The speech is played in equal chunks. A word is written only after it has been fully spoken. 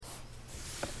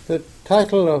The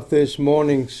title of this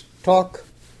morning's talk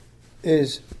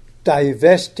is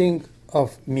Divesting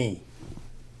of Me.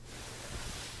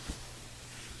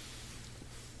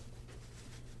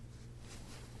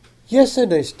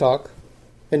 Yesterday's talk,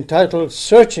 entitled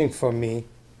Searching for Me,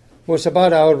 was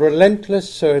about our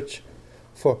relentless search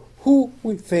for who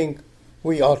we think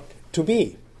we ought to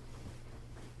be.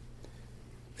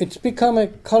 It's become a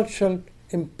cultural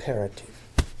imperative.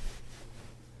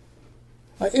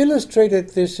 I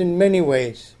illustrated this in many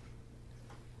ways.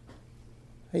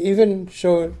 I even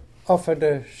offered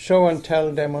a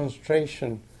show-and-tell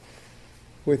demonstration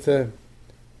with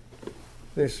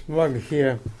this mug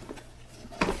here.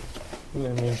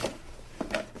 Let me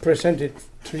present it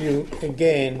to you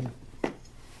again.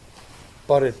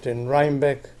 Bought it in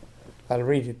Rhinebeck. I'll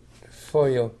read it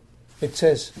for you. It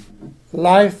says,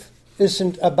 "Life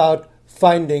isn't about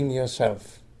finding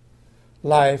yourself.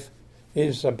 Life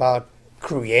is about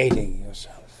creating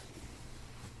yourself."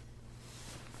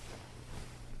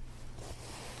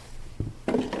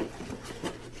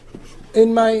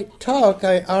 In my talk,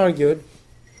 I argued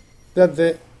that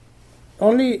the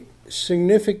only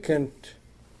significant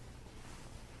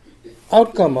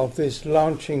outcome of this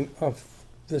launching of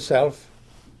the self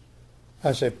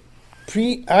as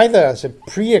either as a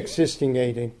pre-existing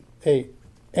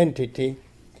entity,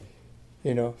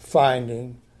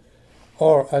 finding,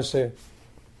 or as a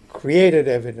created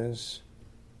evidence,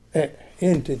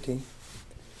 entity,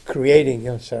 creating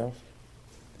yourself,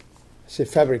 as a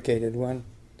fabricated one,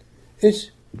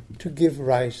 is to give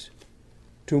rise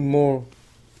to more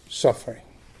suffering.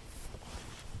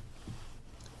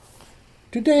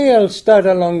 Today I'll start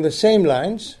along the same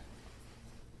lines,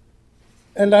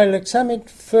 and I'll examine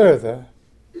further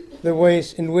the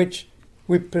ways in which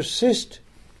we persist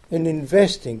in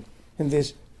investing in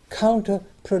this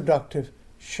counterproductive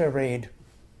charade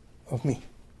of me.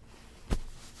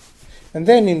 And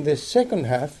then in the second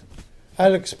half,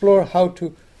 I'll explore how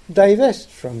to divest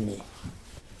from me,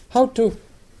 how to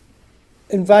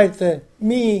invite the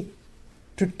me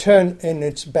to turn in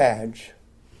its badge.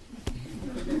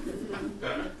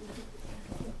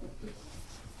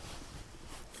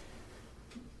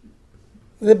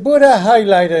 The Buddha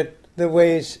highlighted the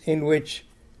ways in which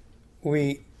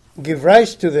we give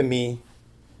rise to the me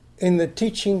in the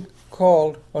teaching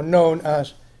called or known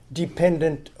as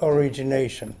dependent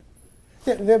origination.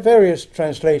 There are various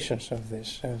translations of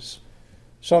this, as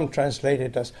some translate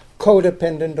it as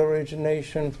codependent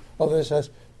origination, others as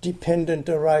dependent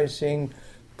arising,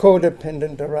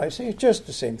 codependent arising. It's just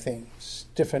the same thing, it's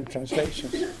different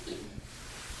translations.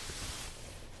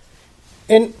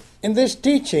 In this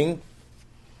teaching,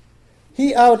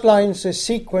 he outlines a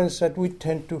sequence that we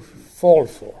tend to fall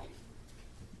for.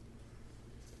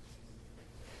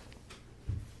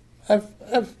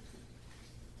 I've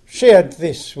shared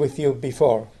this with you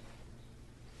before.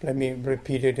 Let me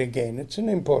repeat it again. It's an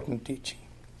important teaching.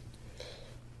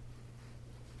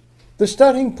 The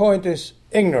starting point is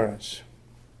ignorance.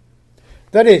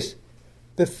 That is,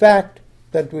 the fact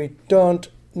that we don't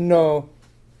know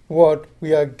what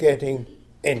we are getting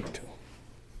into.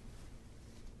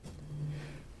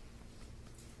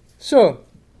 So,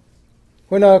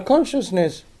 when our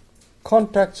consciousness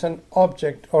contacts an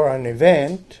object or an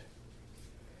event,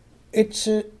 it's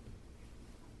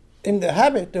in the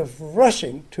habit of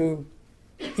rushing to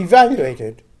evaluate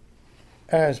it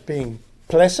as being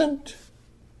pleasant,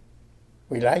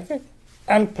 we like it,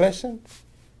 unpleasant,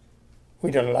 we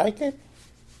don't like it,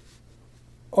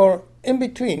 or in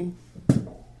between,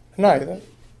 neither,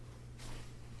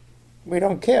 we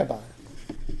don't care about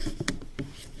it.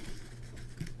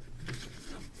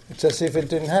 It's as if it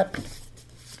didn't happen.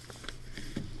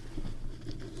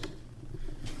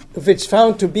 If it's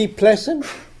found to be pleasant,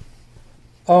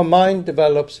 our mind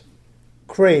develops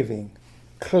craving,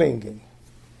 clinging.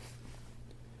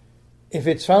 If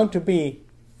it's found to be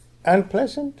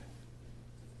unpleasant,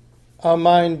 our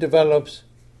mind develops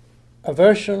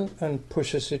aversion and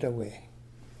pushes it away.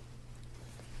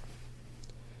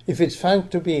 If it's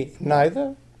found to be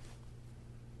neither,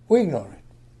 we ignore it.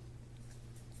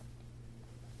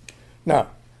 Now,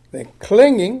 the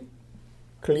clinging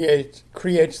creates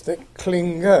the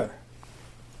clinger.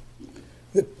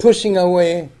 The pushing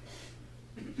away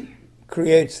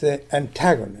creates the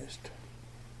antagonist.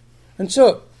 And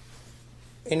so,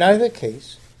 in either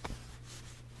case,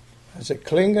 as a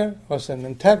clinger or as an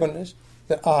antagonist,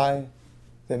 the I,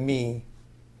 the me,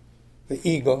 the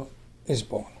ego is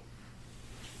born.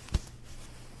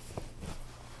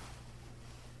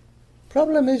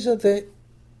 Problem is that the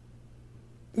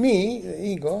me, the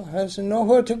ego, has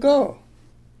nowhere to go.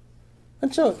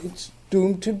 And so it's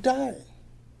doomed to die.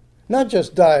 Not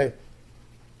just die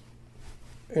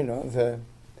the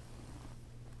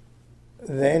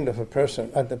end of a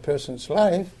person's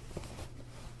life,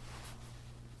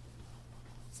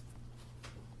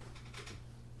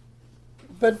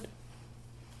 but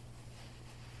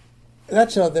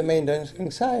that's not the main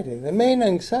anxiety. The main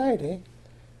anxiety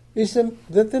is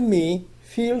that the me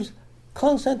feels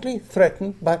constantly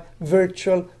threatened by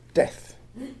virtual death.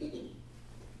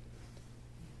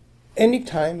 Any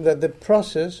time that the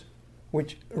process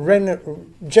which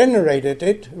generated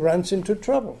it runs into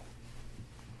trouble.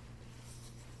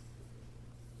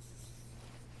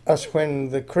 As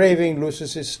when the craving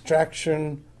loses its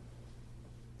traction.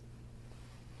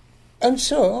 And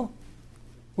so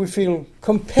we feel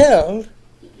compelled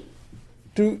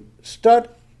to start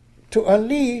to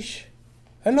unleash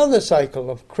another cycle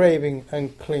of craving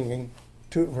and clinging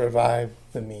to revive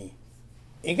the me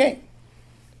again.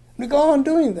 We go on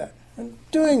doing that, and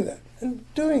doing that, and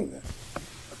doing that.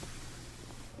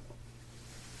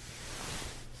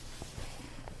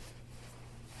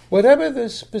 Whatever the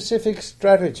specific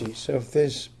strategies of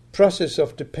this process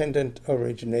of dependent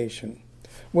origination,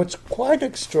 what's quite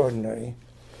extraordinary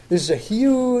is a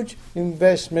huge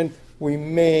investment we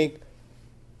make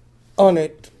on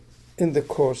it in the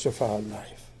course of our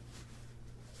life.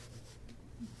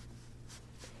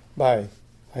 By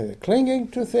either clinging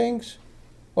to things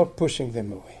or pushing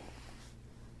them away.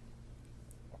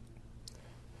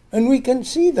 And we can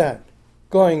see that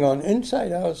going on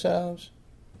inside ourselves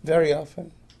very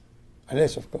often,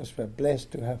 unless, of course, we're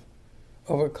blessed to have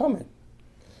overcome it.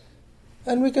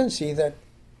 And we can see that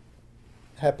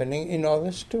happening in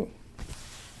others too.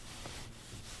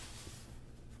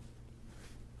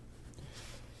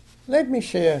 Let me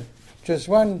share just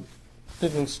one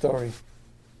little story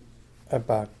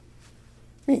about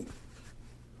me,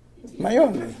 my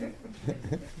own me.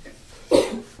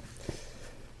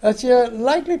 As you're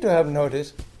likely to have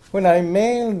noticed, when I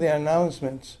mailed the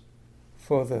announcements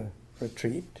for the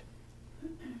retreat,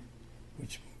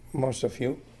 which most of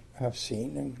you have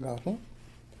seen and gotten,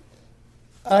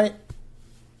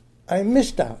 I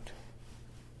missed out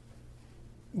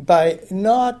by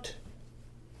not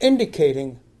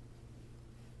indicating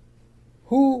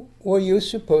who were you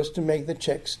supposed to make the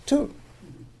checks to.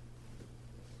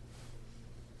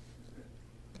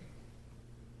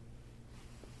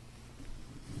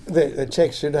 The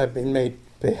check should have been made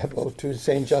payable to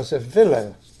St. Joseph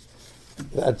Villa.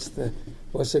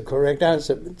 Was the correct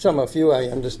answer. Some of you, I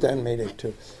understand, made it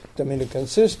to Dominican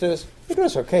Sisters. It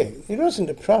was okay. It wasn't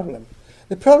a problem.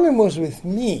 The problem was with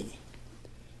me.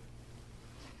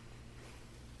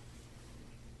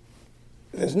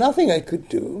 There's nothing I could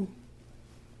do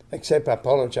except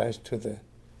apologize to the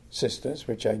sisters,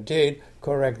 which I did,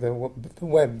 correct the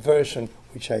web version,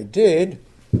 which I did,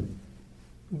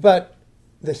 but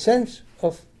the sense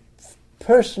of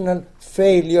personal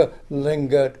failure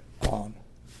lingered on.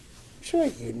 Sure,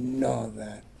 you know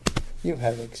that. You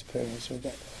have experience with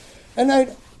that. And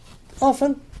I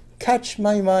often catch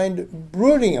my mind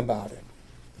brooding about it.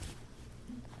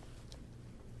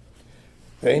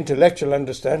 The intellectual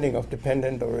understanding of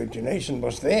dependent origination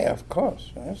was there, of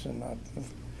course. That's not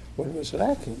what was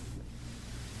lacking.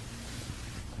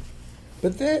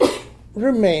 But there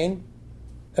remained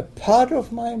a part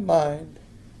of my mind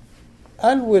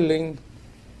unwilling,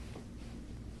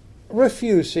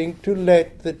 refusing to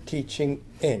let the teaching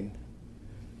in,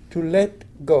 to let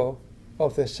go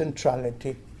of the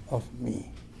centrality of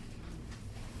me.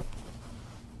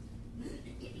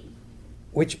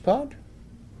 Which part?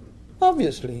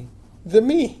 Obviously, the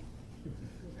me.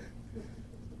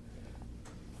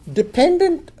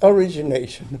 Dependent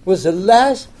origination was the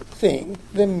last thing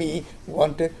the me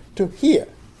wanted to hear.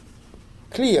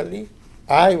 Clearly,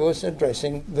 I was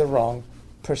addressing the wrong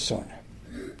persona.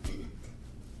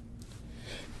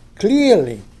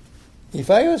 Clearly, if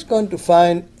I was going to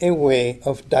find a way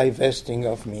of divesting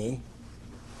of me,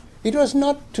 it was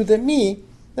not to the me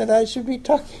that I should be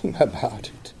talking about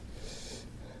it.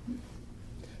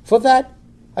 For that,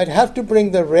 I'd have to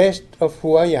bring the rest of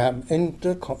who I am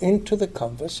into the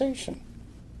conversation.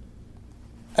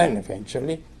 And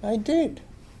eventually I did.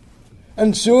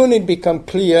 And soon it became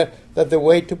clear that the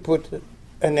way to put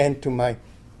an end to my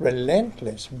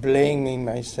relentless blaming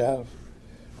myself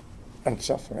and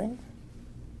suffering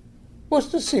was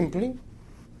to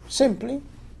simply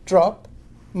drop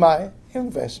my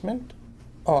investment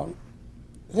on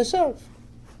the self,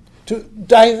 to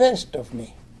divest of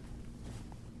me.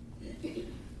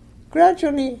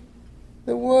 Gradually,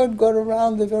 the word got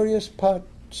around the various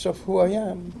parts of who I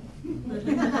am.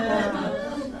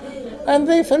 And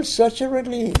they felt such a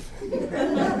relief.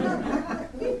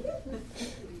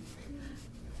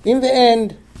 In the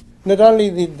end, not only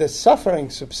did the suffering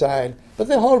subside, but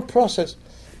the whole process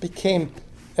became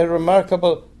a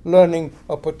remarkable learning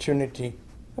opportunity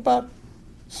about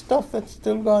stuff that's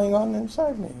still going on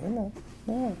inside me,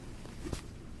 Yeah.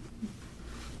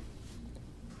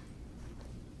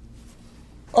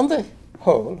 On the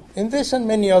whole, in this and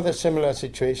many other similar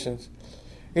situations,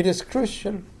 it is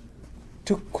crucial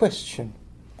to question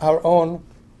our own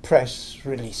press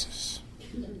releases.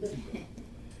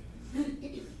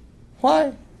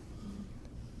 Why?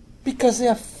 Because they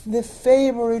are the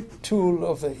favorite tool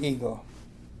of the ego.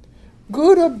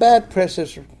 Good or bad press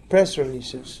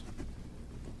releases,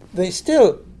 they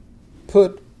still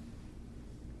put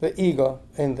the ego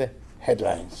in the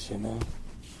headlines,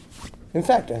 In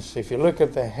fact, if you look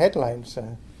at the headlines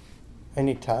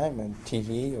any time on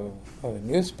TV or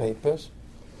newspapers,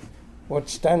 what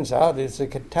stands out is the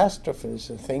catastrophes,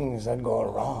 the things that go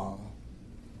wrong.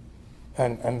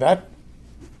 And that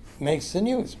makes the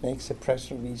news, makes the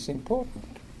press release important.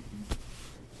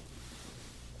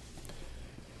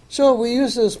 So we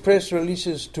use those press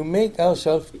releases to make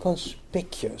ourselves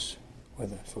conspicuous,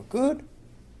 whether for good,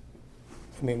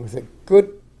 with a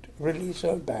good release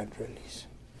or a bad release.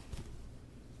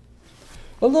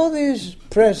 Although these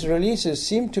press releases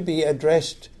seem to be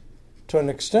addressed to an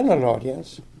external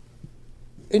audience,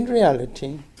 in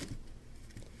reality,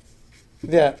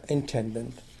 they are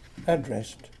intended,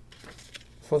 addressed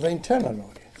for the internal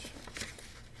audience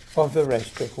of the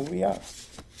rest of who we are.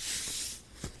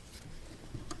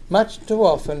 Much too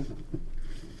often,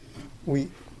 we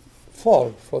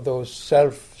fall for those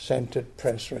self-centered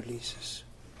press releases.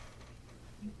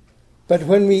 But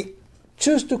when we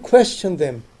choose to question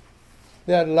them,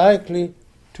 they are likely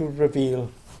to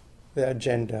reveal the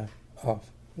agenda of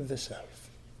the self.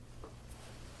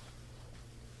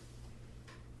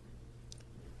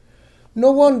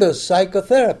 No wonder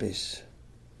psychotherapists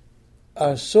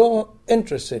are so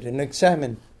interested in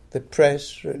examining the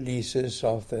press releases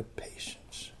of their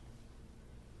patients.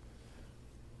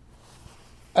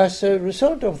 As a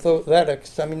result of that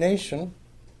examination,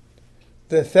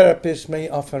 the therapist may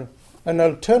offer an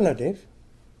alternative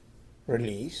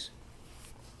release,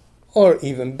 or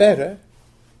even better,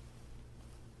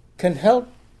 can help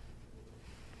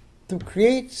to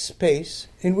create space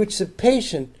in which the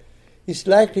patient is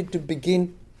likely to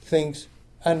begin things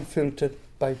unfiltered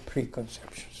by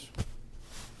preconceptions.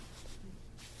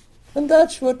 And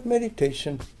that's what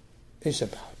meditation is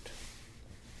about.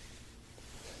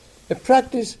 A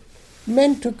practice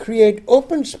meant to create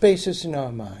open spaces in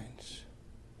our minds,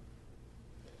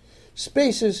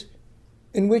 spaces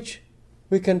in which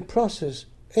we can process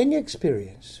any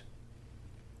experience,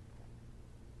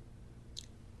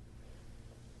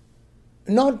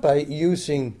 not by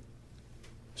using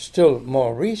still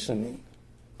more reasoning,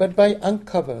 but by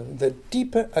uncover the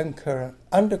deeper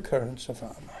undercurrents of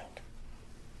our mind.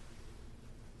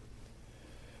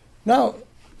 Now,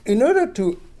 in order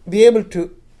to be able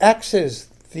to access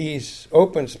these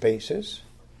open spaces,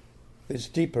 these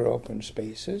deeper open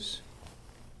spaces,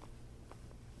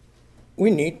 we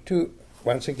need to,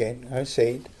 once again, I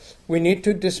say it, we need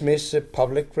to dismiss the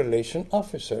public relation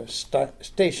officer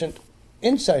stationed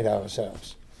inside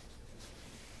ourselves,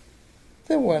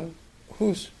 the one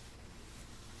who's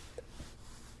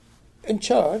in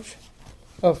charge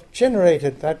of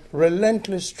generating that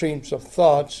relentless streams of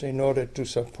thoughts in order to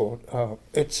support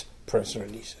its press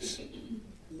releases.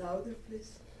 Louder,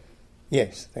 please.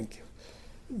 Yes, thank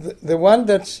you. The one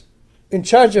that's in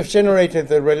charge of generating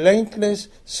the relentless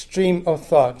stream of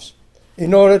thoughts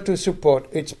in order to support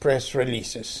its press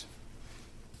releases.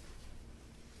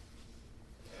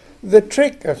 The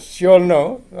trick, as you all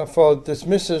know, for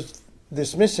dismissing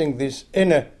this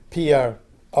inner PR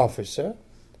officer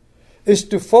is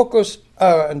to focus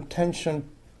our attention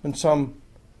on some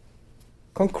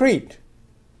concrete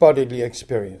bodily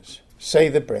experience, say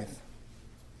the breath,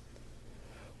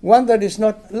 one that is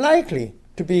not likely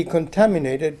to be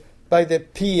contaminated by the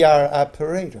PR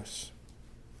apparatus.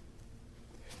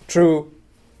 True,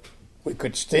 we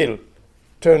could still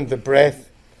turn the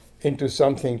breath into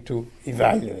something to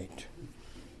evaluate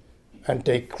and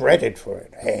take credit for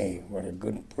it. Hey, what a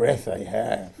good breath I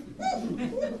have.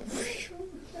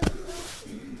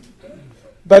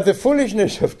 But the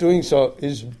foolishness of doing so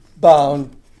is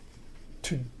bound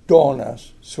to dawn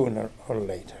us sooner or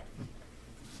later.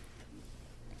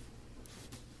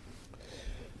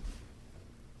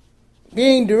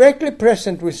 Being directly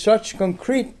present with such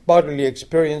concrete bodily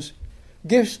experience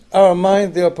gives our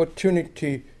mind the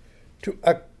opportunity to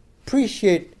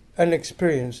appreciate an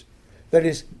experience that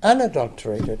is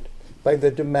unadulterated by the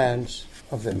demands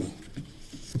of the me.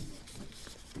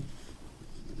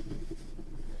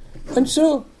 And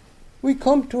so we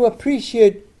come to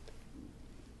appreciate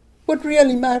what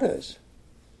really matters.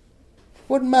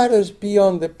 What matters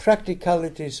beyond the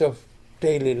practicalities of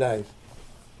daily life.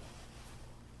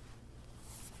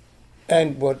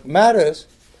 And what matters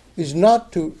is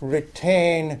not to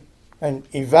retain and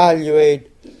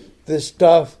evaluate the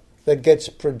stuff that gets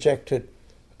projected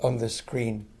on the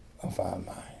screen of our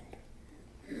mind.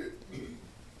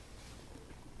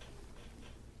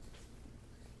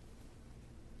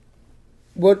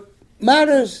 What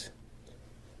matters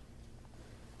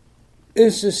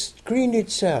is the screen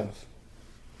itself,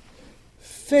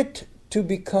 fit to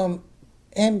become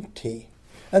empty,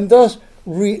 and thus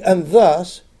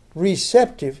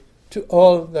receptive to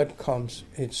all that comes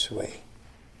its way.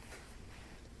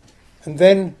 And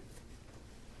then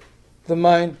the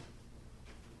mind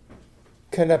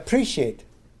can appreciate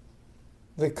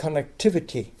the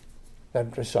connectivity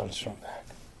that results from that.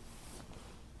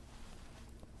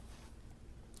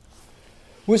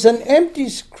 With an empty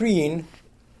screen,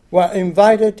 we're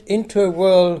invited into a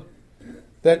world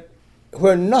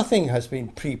where nothing has been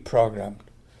pre-programmed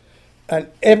and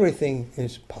everything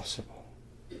is possible.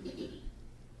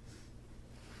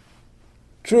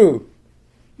 True,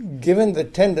 given the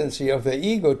tendency of the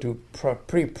ego to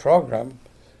pre-program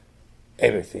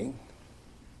everything,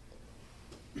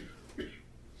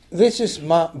 this is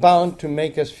bound to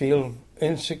make us feel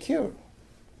insecure.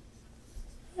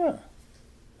 Yeah,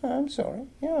 I'm sorry,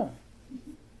 yeah.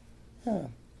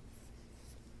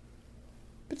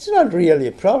 It's not really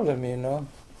a problem, you know.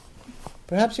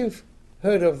 Perhaps you've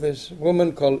heard of this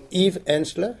woman called Eve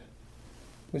Ensler,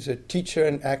 who's a teacher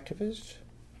and activist.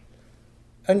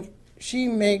 And she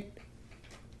made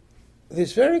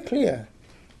this very clear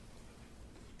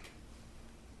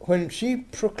when she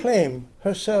proclaimed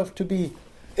herself to be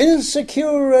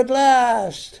insecure at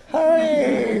last.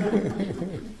 Hooray!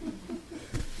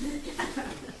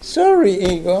 Sorry,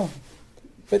 ego,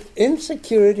 but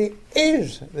insecurity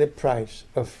is the price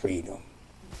of freedom.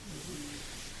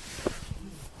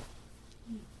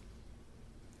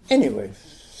 Anyway,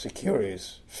 security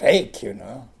is fake, you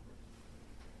know.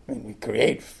 I mean, we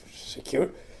create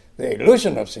the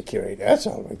illusion of security. That's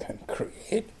all we can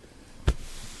create.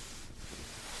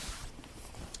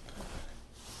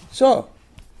 So,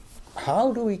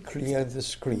 how do we clear the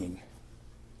screen?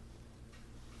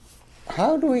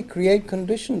 How do we create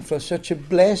conditions for such a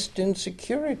blessed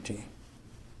insecurity?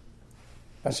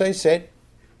 As I said,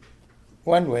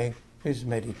 one way is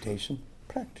meditation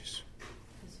practice.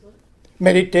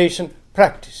 Meditation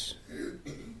practice.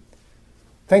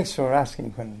 Thanks for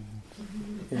asking when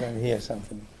you don't hear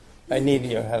something. I need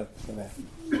your help for that.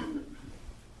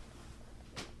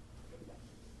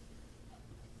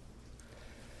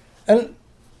 And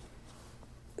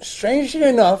strangely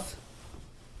enough,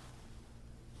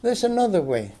 there's another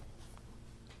way.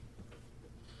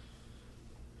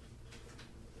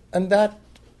 And that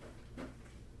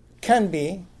can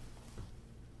be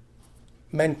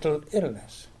mental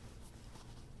illness.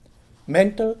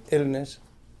 Mental illness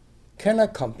can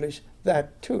accomplish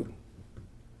that too.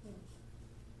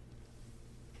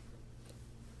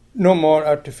 No more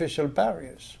artificial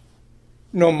barriers.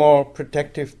 No more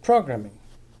protective programming.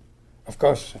 Of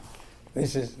course,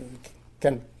 this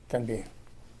can be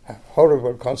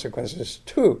horrible consequences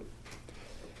too.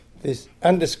 This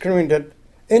indiscriminate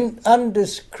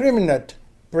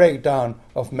breakdown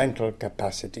of mental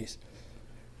capacities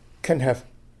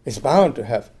is bound to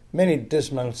have many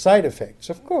dismal side effects,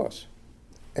 of course.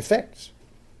 Effects,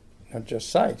 not just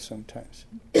sides sometimes.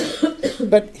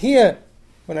 But here,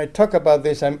 when I talk about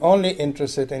this, I'm only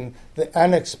interested in the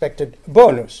unexpected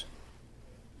bonus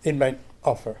it might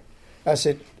offer, as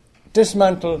it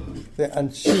dismantles the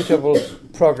unsuitable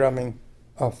programming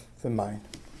of the mind.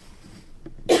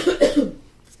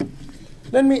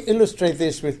 Let me illustrate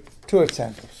this with two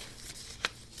examples.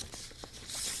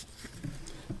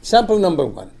 Sample number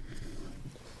one.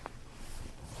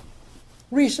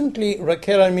 Recently,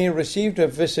 Raquel and me received a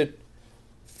visit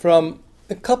from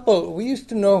a couple we used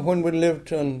to know when we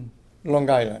lived on Long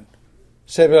Island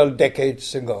several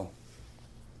decades ago.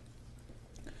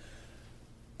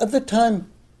 At the time,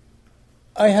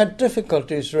 I had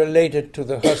difficulties related to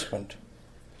the husband,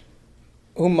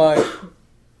 whom I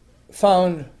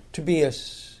found to be a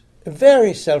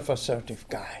very self-assertive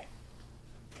guy.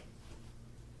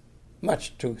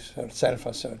 Much too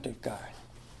self-assertive guy.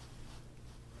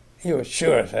 He was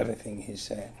sure of everything he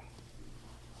said.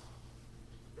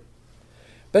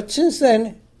 But since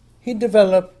then, he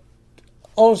developed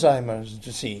Alzheimer's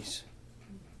disease.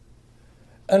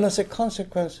 And as a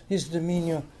consequence, his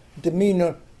demeanor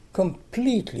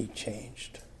completely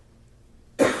changed.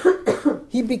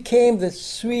 he became the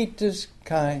sweetest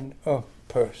kind of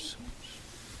person.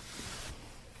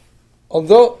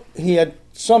 Although he had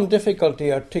some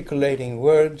difficulty articulating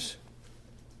words,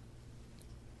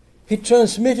 he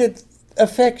transmitted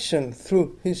affection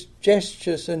through his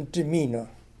gestures and demeanor.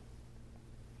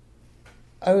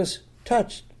 I was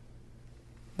touched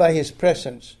by his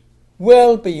presence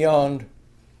well beyond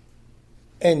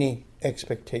any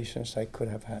expectations I could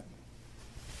have had.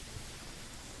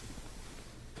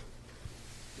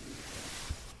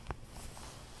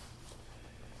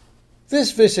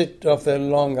 This visit of the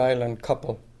Long Island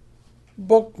couple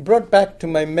brought back to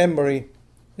my memory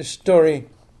a story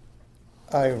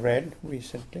I read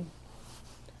recently.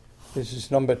 This is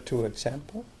number 2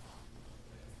 example.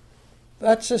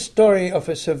 That's a story of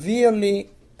a severely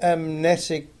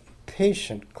amnesic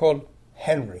patient called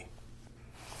Henry.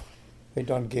 They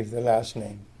don't give the last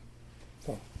name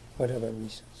for whatever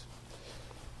reasons.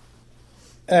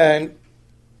 And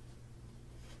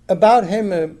about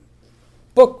him, a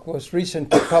book was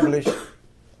recently published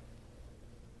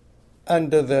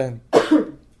under the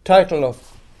title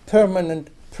of Permanent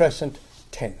Present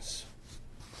Tense.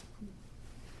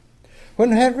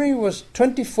 When Henry was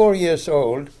 24 years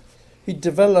old, he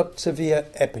developed severe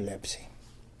epilepsy.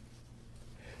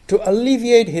 To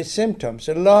alleviate his symptoms,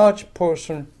 a large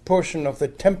portion of the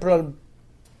temporal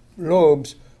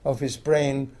lobes of his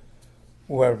brain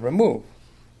was removed.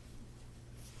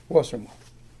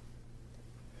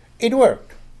 It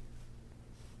worked.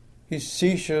 His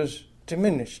seizures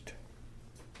diminished.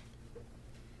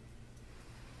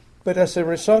 But as a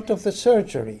result of the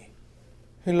surgery,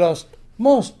 he lost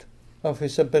most of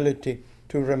his ability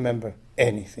to remember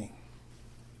anything.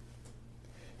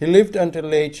 He lived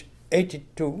until age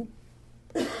 82,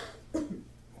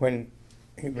 when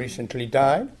he recently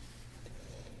died,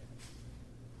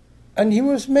 and he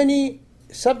was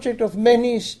subject of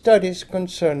many studies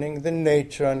concerning the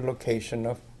nature and location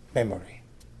of memory.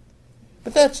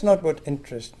 But that's not what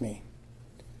interests me.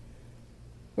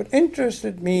 What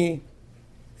interested me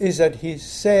is that he's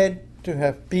said to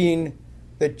have been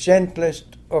the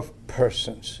gentlest of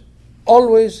persons,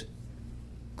 always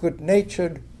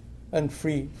good-natured and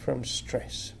free from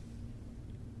stress.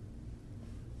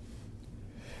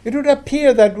 It would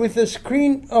appear that with the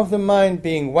screen of the mind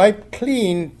being wiped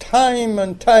clean time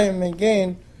and time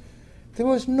again, there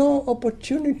was no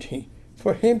opportunity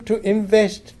for him to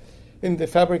invest in the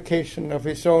fabrication of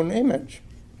his own image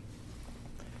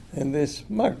in this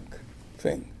mug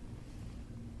thing.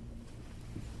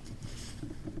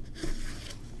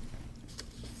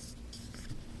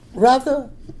 Rather,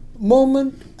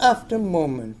 moment after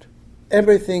moment,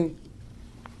 everything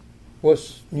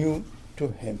was new to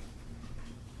him,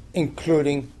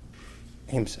 including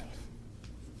himself.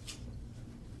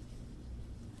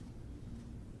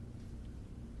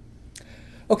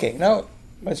 Okay, now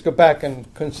let's go back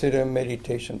and consider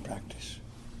meditation practice.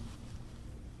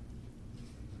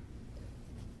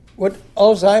 What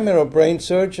Alzheimer or brain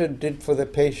surgeon did for the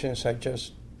patients I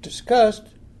just discussed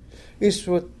is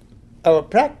what our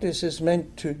practice is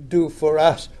meant to do for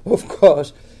us, of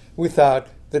course, without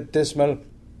the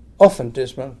often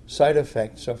dismal side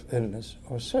effects of illness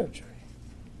or surgery.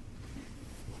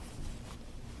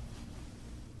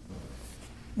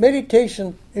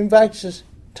 Meditation invites us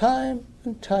time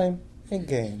and time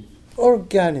again,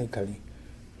 organically,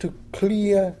 to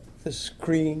clear the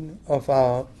screen of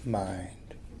our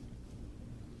mind.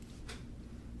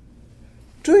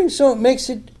 Doing so makes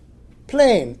it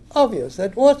plain, obvious,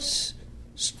 that what's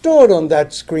stored on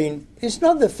that screen is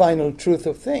not the final truth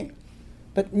of things,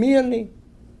 but merely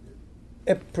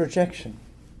a projection.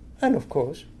 And of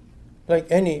course, like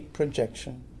any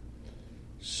projection,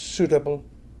 susceptible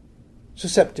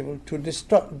to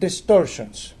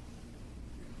distortions.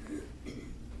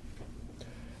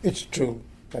 It's true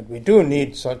that we do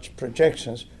need such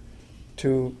projections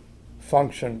to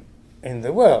function in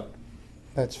the world.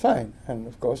 That's fine. And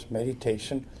of course,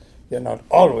 meditation, you're not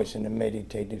always in a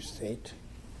meditative state.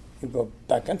 You go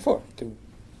back and forth to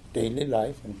daily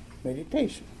life and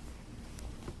meditation.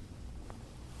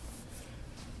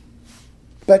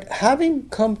 But having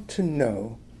come to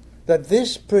know that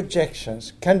these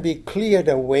projections can be cleared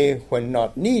away when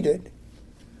not needed,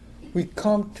 we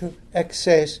come to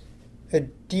access a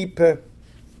deeper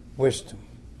wisdom.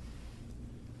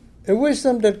 A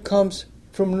wisdom that comes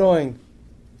from knowing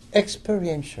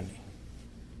experientially,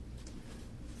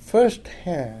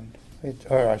 first-hand,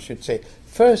 or I should say,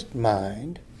 first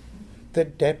mind, the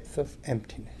depth of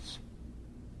emptiness.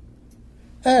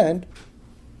 And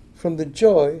from the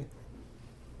joy,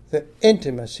 the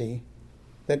intimacy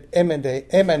that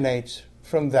emanates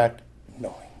from that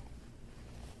knowing.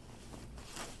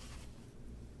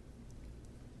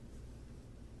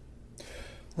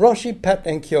 Roshi Pat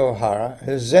Enkyo Ohara,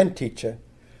 a Zen teacher,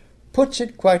 puts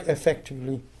it quite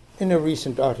effectively in a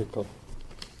recent article.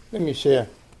 Let me share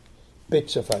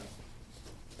bits of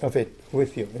it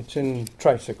with you. It's in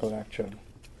Tricycle, actually,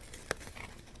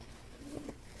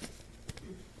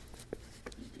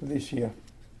 this year.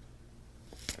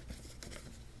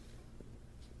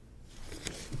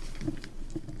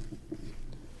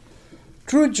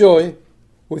 True joy,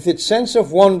 with its sense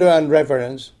of wonder and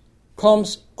reverence,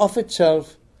 comes of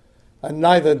itself and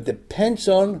neither depends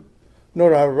on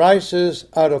nor arises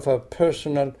out of our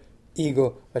personal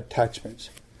ego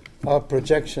attachments, our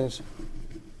projections,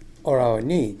 or our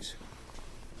needs.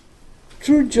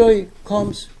 True joy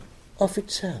comes of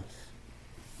itself.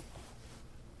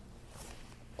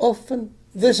 Often,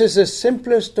 this is the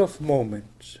simplest of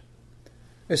moments,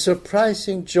 a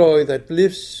surprising joy that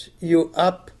lifts you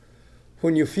up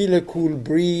when you feel a cool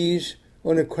breeze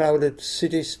on a crowded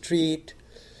city street,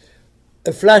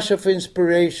 a flash of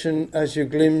inspiration as you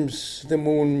glimpse the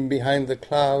moon behind the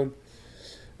cloud,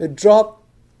 a drop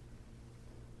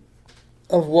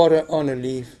of water on a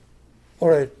leaf,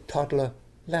 or a toddler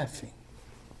laughing.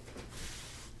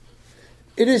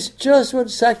 It is just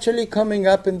what's actually coming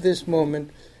up in this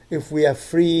moment if we are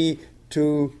free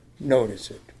to notice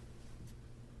it.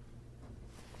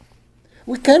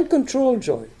 We can't control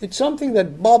joy. It's something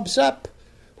that bobs up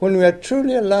when we are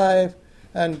truly alive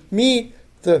and meet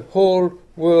the whole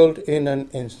world in an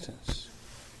instant.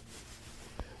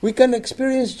 We can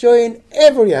experience joy in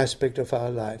every aspect of our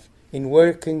life, in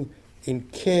working, in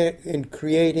care, in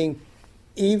creating,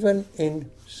 even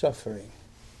in suffering.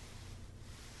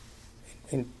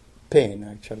 In pain,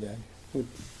 actually, I would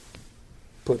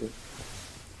put it.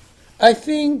 I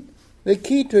think the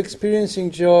key to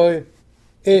experiencing joy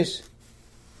is,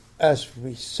 as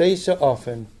we say so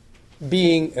often,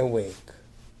 being awake.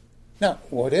 Now,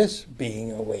 what is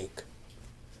being awake?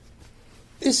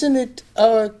 Isn't it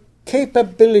our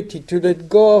capability to let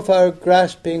go of our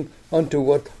grasping onto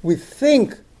what we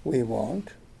think we want,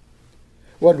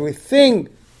 what we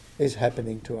think is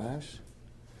happening to us,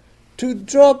 to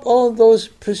drop all those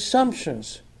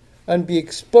presumptions and be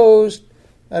exposed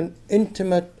and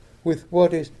intimate with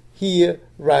what is here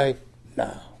right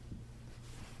now?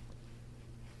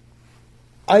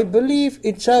 I believe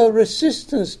it's our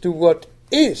resistance to what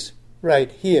is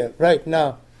right here, right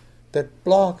now, that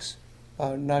blocks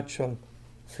our natural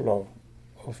flow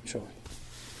of joy.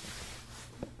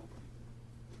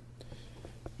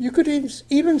 You could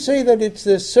even say that it's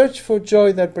the search for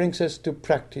joy that brings us to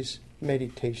practice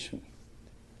meditation.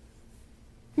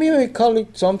 We may call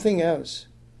it something else.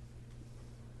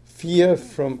 Fear,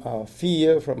 from our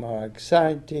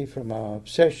anxiety, from our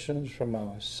obsessions, from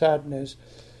our sadness,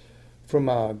 from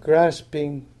our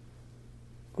grasping,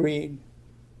 greed.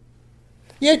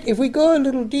 Yet, if we go a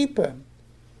little deeper,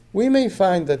 we may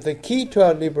find that the key to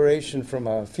our liberation from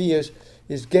our fears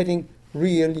is getting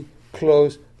really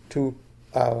close to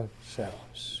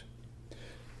ourselves.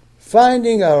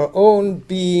 Finding our own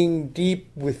being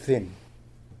deep within,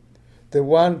 the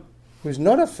one who's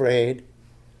not afraid,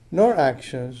 nor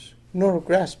anxious, nor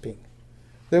grasping,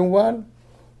 the one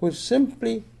who's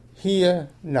simply here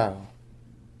now,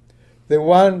 the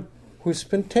one who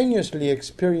spontaneously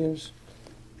experiences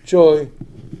joy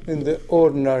in the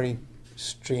ordinary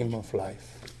stream of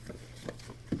life.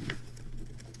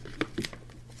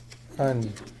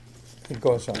 And it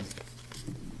goes on.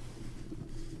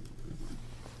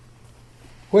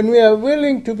 When we are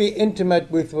willing to be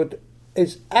intimate with what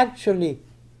is actually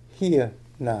here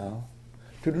now,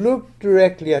 to look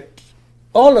directly at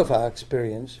all of our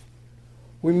experience,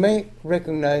 we may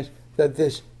recognize that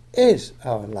this is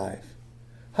our life,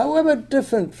 however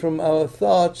different from our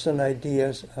thoughts and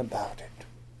ideas about it.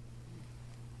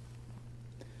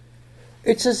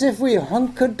 It's as if we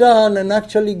hunker down and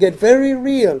actually get very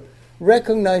real,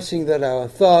 recognizing that our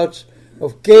thoughts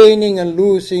of gaining and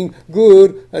losing,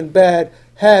 good and bad,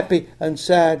 happy and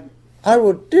sad, are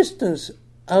what distance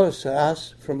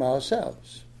us from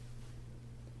ourselves.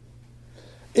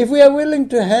 If we are willing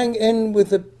to hang in with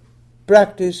the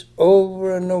practice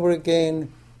over and over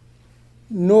again,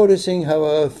 noticing how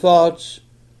our thoughts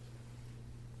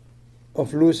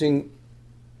of losing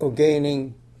or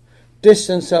gaining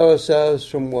distance ourselves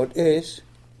from what is,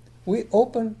 we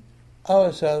open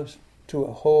ourselves to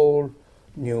a whole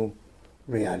new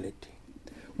reality.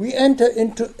 We enter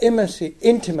into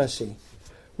intimacy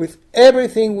with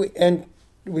everything. We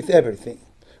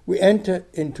enter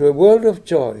into a world of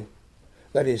joy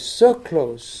that is so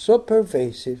close, so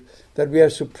pervasive, that we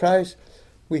are surprised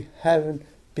we haven't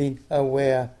been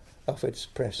aware of its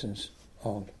presence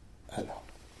all along.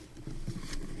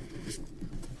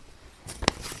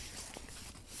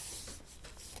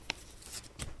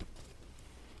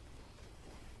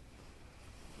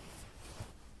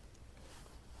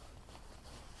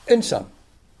 In sum,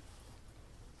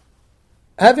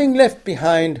 having left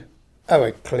behind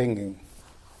our clinging,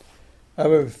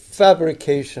 our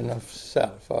fabrication of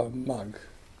self, our mug,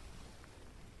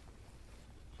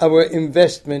 our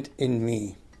investment in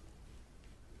me,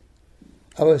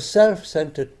 our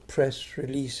self-centered press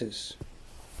releases,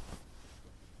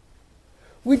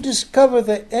 we discover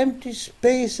the empty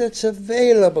space that's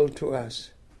available to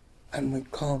us, and we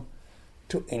come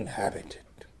to inhabit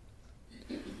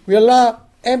it. We allow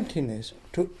emptiness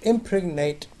to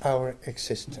impregnate our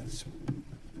existence.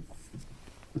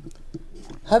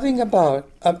 Having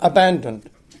abandoned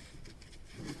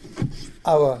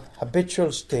our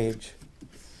habitual stage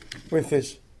with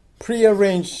its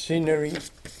pre-arranged scenery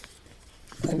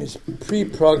and its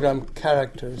pre-programmed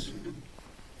characters,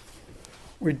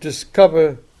 we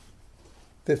discover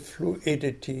the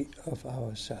fluidity of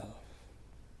ourselves,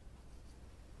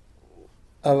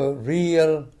 our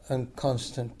real and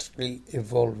constantly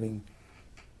evolving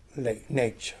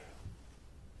nature.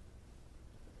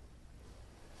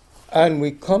 And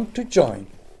we come to join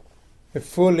a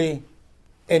fully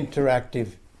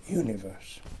interactive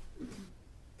universe.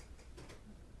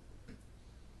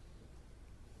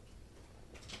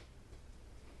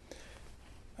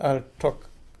 I'll talk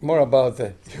more about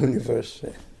the universe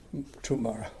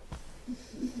tomorrow.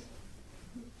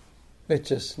 Let's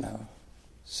just now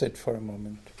sit for a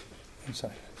moment in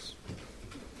silence.